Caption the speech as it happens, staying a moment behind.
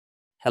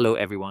Hello,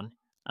 everyone,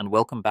 and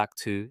welcome back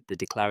to the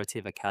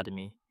Declarative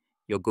Academy,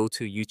 your go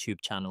to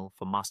YouTube channel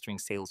for mastering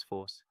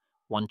Salesforce,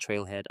 one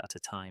trailhead at a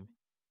time.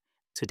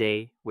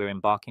 Today, we're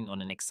embarking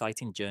on an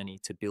exciting journey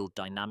to build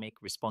dynamic,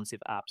 responsive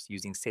apps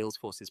using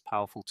Salesforce's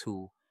powerful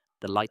tool,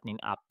 the Lightning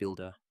App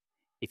Builder.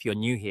 If you're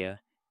new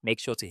here,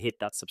 make sure to hit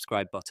that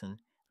subscribe button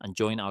and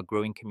join our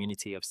growing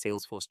community of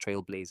Salesforce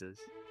trailblazers.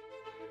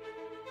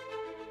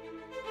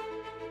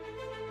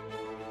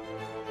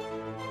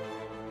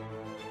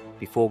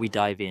 Before we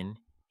dive in,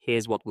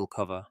 here's what we'll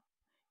cover.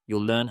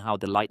 You'll learn how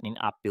the Lightning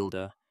App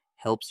Builder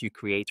helps you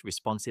create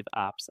responsive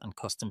apps and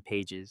custom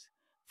pages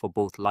for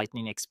both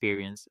Lightning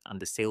Experience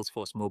and the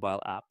Salesforce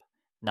mobile app,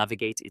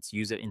 navigate its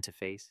user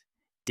interface,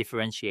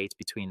 differentiate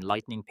between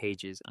Lightning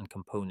pages and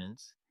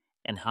components,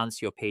 enhance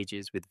your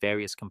pages with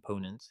various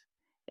components,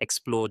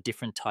 explore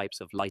different types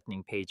of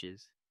Lightning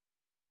pages.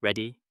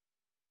 Ready?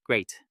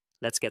 Great,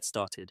 let's get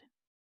started.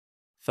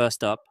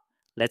 First up,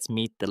 let's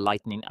meet the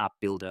Lightning App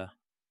Builder.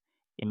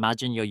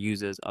 Imagine your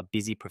users are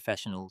busy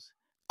professionals,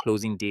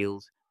 closing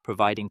deals,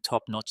 providing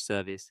top-notch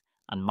service,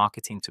 and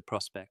marketing to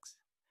prospects.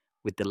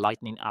 With the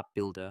Lightning App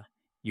Builder,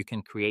 you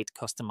can create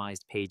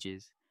customized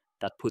pages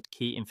that put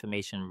key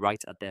information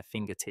right at their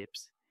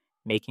fingertips,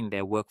 making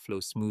their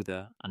workflow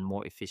smoother and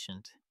more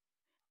efficient.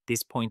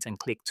 This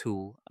point-and-click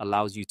tool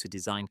allows you to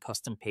design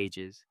custom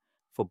pages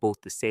for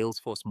both the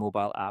Salesforce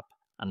mobile app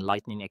and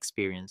Lightning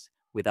Experience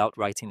without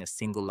writing a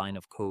single line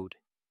of code.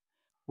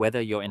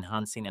 Whether you're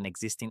enhancing an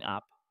existing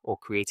app or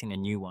creating a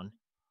new one,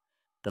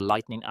 the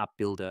Lightning App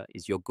Builder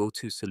is your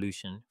go-to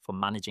solution for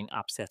managing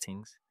app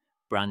settings,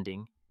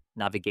 branding,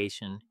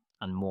 navigation,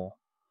 and more,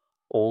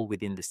 all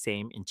within the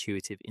same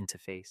intuitive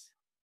interface.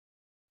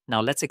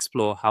 Now let's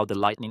explore how the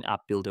Lightning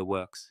App Builder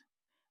works.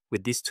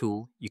 With this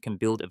tool, you can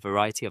build a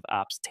variety of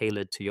apps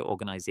tailored to your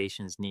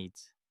organization's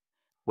needs.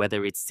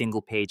 Whether it's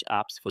single-page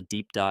apps for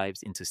deep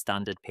dives into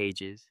standard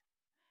pages,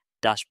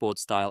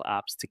 dashboard-style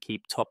apps to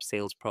keep top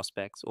sales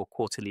prospects or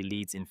quarterly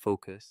leads in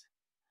focus,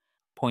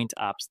 point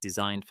apps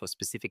designed for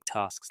specific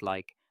tasks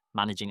like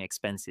managing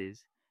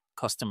expenses,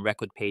 custom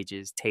record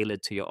pages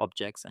tailored to your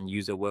objects and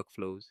user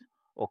workflows,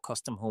 or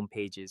custom home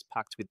pages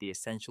packed with the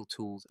essential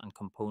tools and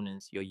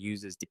components your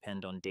users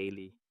depend on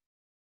daily.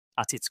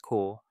 At its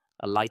core,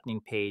 a Lightning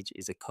page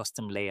is a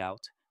custom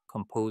layout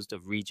composed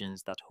of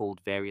regions that hold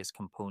various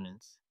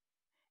components.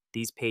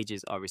 These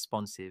pages are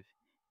responsive,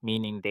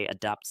 meaning they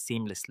adapt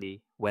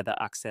seamlessly whether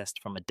accessed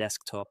from a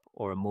desktop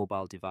or a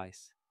mobile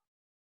device.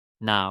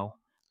 Now,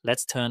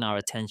 let's turn our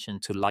attention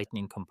to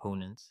Lightning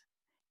components,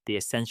 the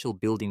essential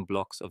building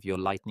blocks of your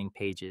Lightning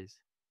pages.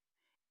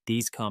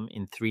 These come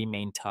in three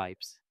main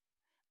types: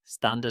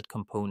 standard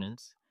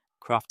components,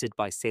 crafted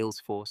by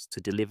Salesforce to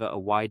deliver a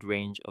wide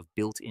range of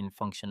built-in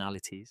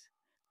functionalities;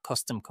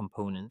 custom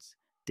components,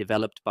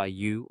 developed by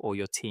you or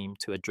your team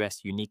to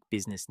address unique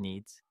business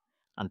needs;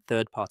 and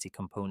third-party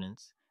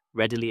components,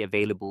 readily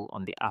available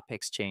on the App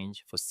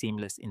Exchange for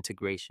seamless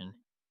integration.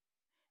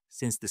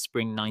 Since the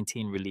Spring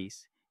 19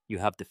 release, you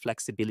have the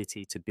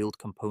flexibility to build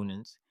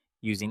components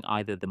using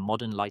either the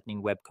modern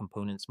Lightning Web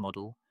Components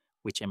model,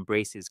 which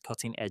embraces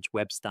cutting-edge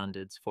web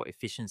standards for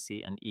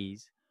efficiency and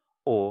ease,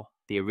 or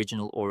the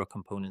original Aura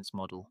Components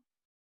model.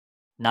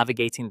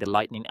 Navigating the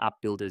Lightning App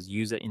Builder's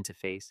user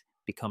interface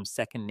becomes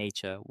second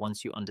nature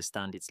once you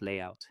understand its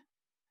layout.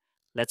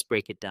 Let's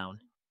break it down.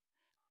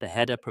 The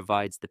header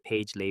provides the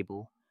page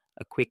label,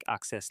 a quick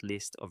access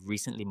list of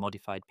recently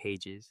modified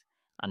pages,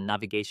 and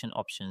navigation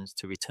options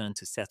to return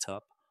to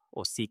setup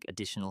or seek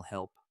additional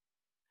help.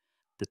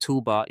 The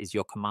toolbar is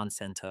your command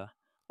center,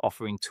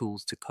 offering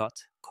tools to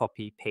cut,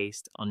 copy,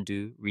 paste,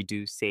 undo,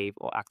 redo, save,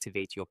 or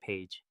activate your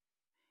page.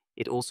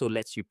 It also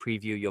lets you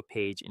preview your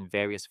page in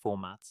various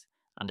formats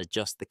and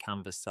adjust the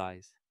canvas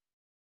size.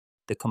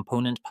 The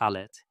component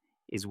palette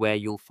is where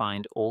you'll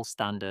find all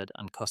standard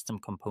and custom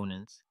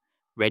components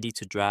ready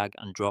to drag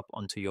and drop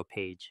onto your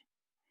page.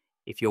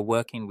 If you're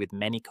working with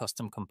many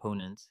custom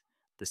components,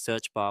 the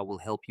search bar will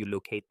help you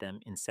locate them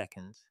in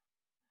seconds.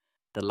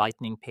 The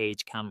Lightning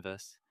Page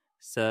Canvas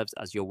serves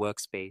as your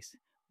workspace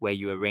where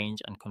you arrange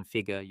and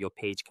configure your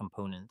page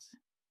components.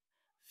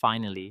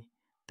 Finally,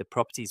 the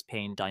Properties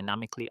pane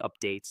dynamically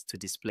updates to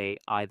display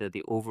either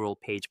the overall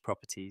page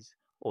properties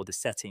or the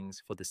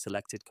settings for the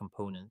selected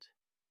component.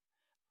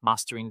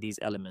 Mastering these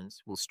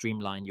elements will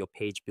streamline your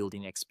page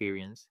building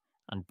experience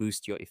and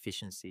boost your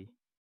efficiency.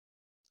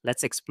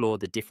 Let's explore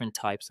the different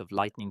types of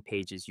Lightning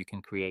pages you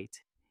can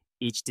create,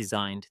 each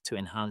designed to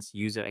enhance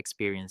user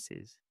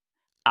experiences.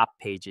 App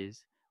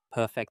pages,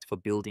 perfect for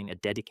building a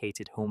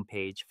dedicated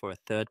homepage for a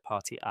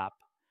third-party app,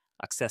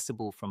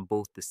 accessible from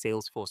both the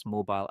Salesforce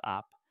mobile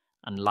app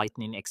and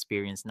Lightning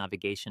Experience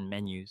navigation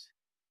menus.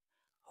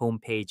 Home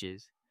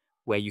pages,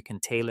 where you can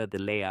tailor the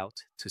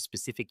layout to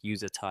specific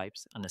user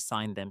types and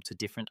assign them to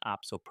different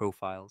apps or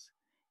profiles,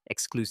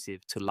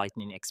 exclusive to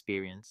Lightning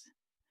Experience.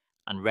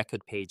 And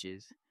record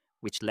pages,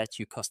 which let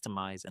you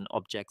customize an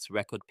object's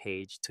record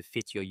page to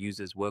fit your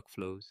users'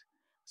 workflows,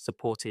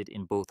 supported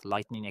in both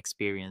Lightning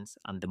Experience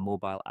and the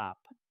mobile app.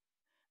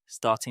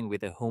 starting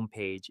with a home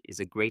page is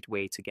a great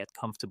way to get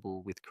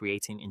comfortable with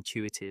creating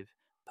intuitive,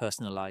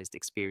 personalized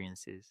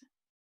experiences.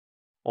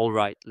 All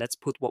right, let's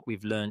put what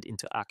we've learned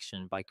into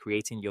action by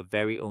creating your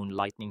very own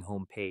Lightning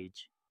home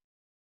page.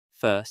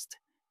 First,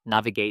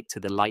 navigate to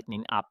the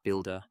Lightning App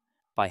Builder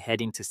by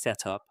heading to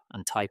Setup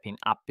and typing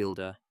App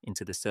Builder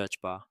into the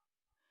search bar.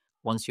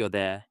 Once you're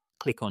there,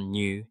 click on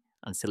New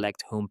and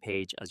select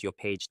Homepage as your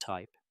page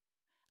type.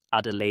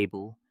 Add a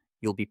label.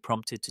 You'll be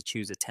prompted to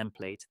choose a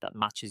template that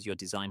matches your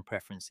design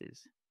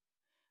preferences.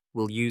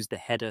 We'll use the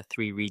Header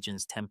 3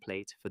 Regions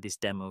template for this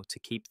demo to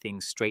keep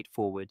things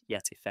straightforward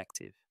yet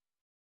effective.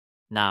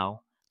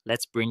 Now,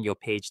 let's bring your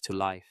page to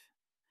life.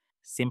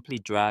 Simply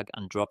drag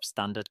and drop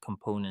standard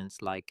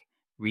components like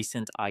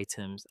recent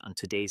items and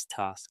today's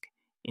task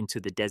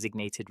into the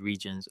designated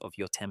regions of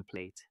your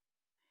template.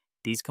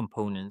 These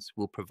components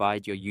will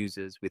provide your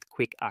users with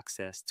quick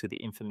access to the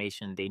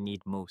information they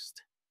need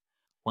most.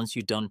 Once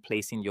you're done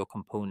placing your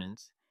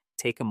components,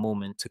 take a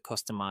moment to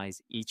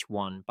customize each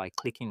one by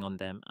clicking on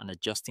them and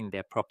adjusting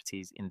their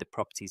properties in the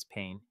Properties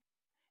pane.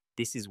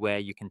 This is where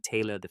you can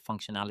tailor the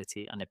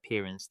functionality and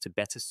appearance to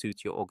better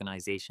suit your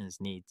organization's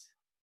needs.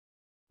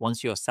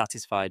 Once you're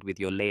satisfied with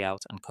your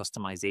layout and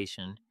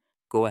customization,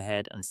 go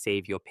ahead and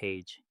save your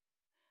page.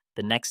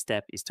 The next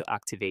step is to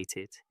activate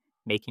it,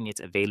 making it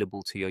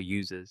available to your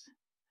users.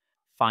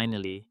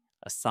 Finally,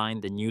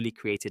 assign the newly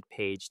created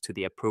page to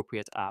the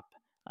appropriate app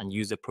and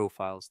user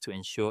profiles to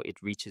ensure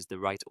it reaches the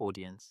right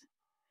audience.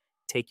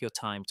 Take your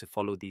time to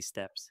follow these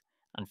steps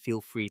and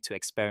feel free to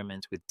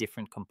experiment with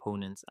different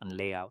components and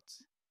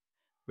layouts.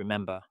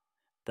 Remember,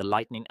 the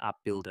Lightning App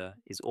Builder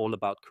is all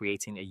about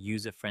creating a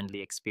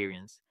user-friendly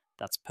experience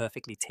that's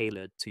perfectly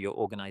tailored to your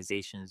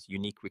organization's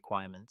unique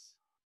requirements.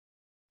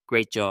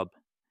 Great job!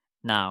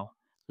 Now,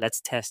 let's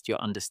test your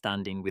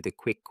understanding with a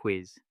quick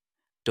quiz.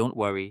 Don't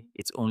worry,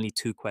 it's only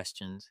 2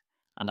 questions,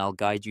 and I'll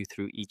guide you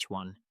through each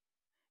one.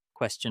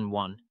 Question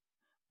 1.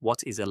 What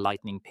is a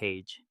Lightning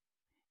page?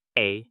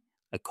 A.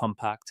 A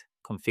compact,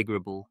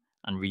 configurable,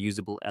 and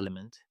reusable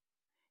element.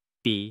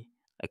 B.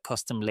 A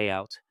custom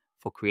layout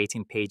for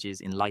creating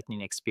pages in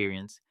Lightning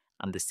Experience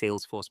and the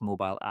Salesforce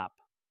mobile app.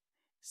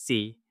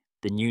 C.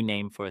 The new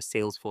name for a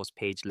Salesforce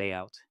page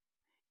layout.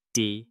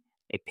 D.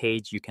 A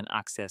page you can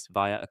access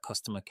via a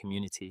customer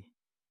community.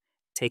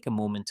 Take a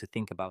moment to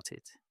think about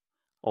it.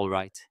 All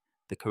right,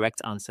 the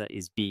correct answer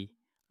is B.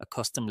 A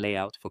custom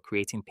layout for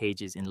creating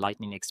pages in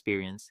Lightning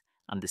Experience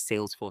and the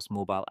Salesforce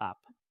mobile app.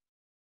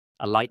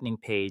 A Lightning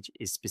page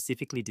is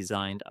specifically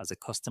designed as a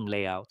custom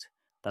layout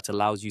that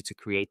allows you to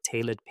create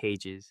tailored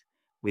pages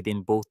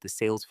within both the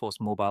Salesforce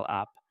mobile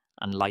app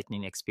and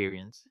Lightning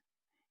Experience.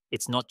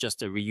 It's not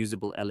just a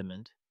reusable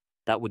element,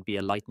 that would be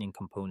a Lightning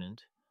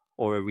component,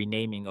 or a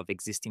renaming of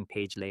existing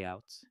page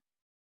layouts.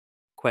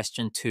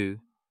 Question 2.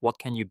 What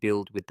can you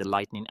build with the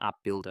Lightning App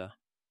Builder?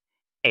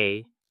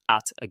 A.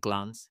 At a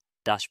glance,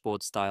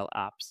 dashboard-style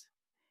apps.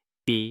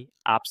 B.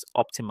 Apps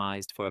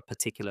optimized for a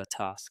particular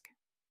task.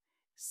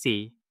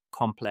 C.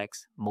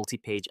 Complex,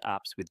 multi-page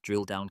apps with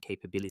drill-down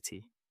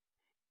capability.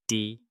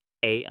 D.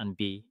 A and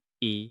B.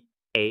 E.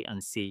 A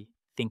and C.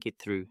 Think it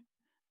through.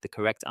 The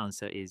correct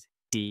answer is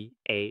D.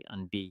 A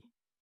and B.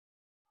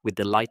 With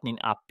the Lightning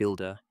App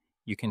Builder,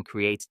 you can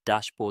create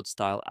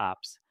dashboard-style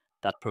apps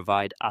that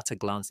provide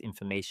at-a-glance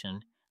information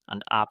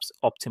and apps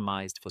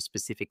optimized for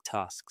specific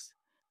tasks,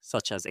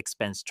 such as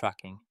expense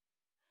tracking.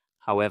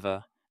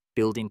 However,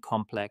 building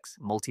complex,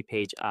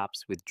 multi-page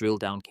apps with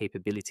drill-down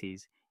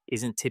capabilities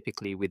isn't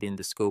typically within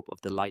the scope of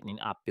the Lightning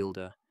App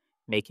Builder,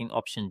 making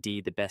option D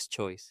the best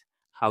choice.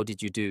 How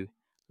did you do?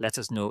 Let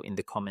us know in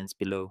the comments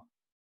below.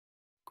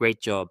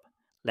 Great job!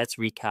 Let's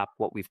recap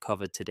what we've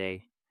covered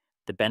today.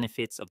 The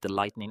benefits of the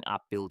Lightning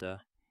App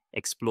Builder,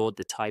 explored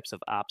the types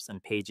of apps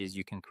and pages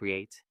you can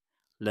create,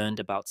 learned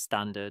about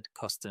standard,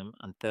 custom,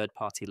 and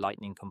third-party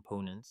Lightning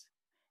components,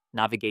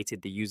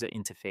 navigated the user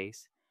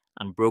interface,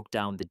 and broke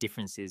down the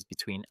differences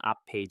between app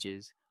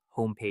pages,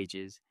 home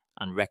pages,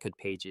 and record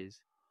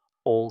pages,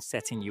 all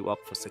setting you up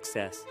for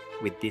success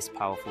with this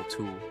powerful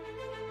tool.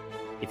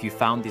 If you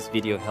found this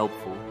video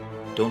helpful,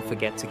 don't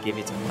forget to give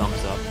it a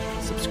thumbs up,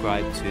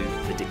 subscribe to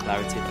the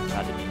Declarative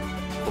Academy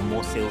for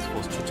more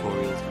Salesforce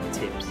tutorials and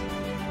tips.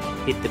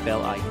 Hit the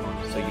bell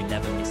icon so you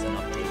never miss an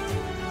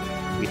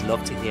update. We'd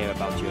love to hear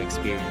about your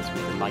experience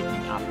with the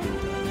Lightning App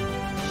Builder.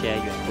 Share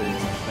your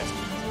thoughts and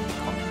questions in the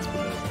comments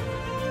below.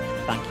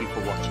 Thank you for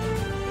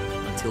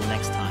watching. Until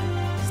next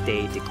time,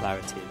 stay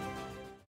declarative.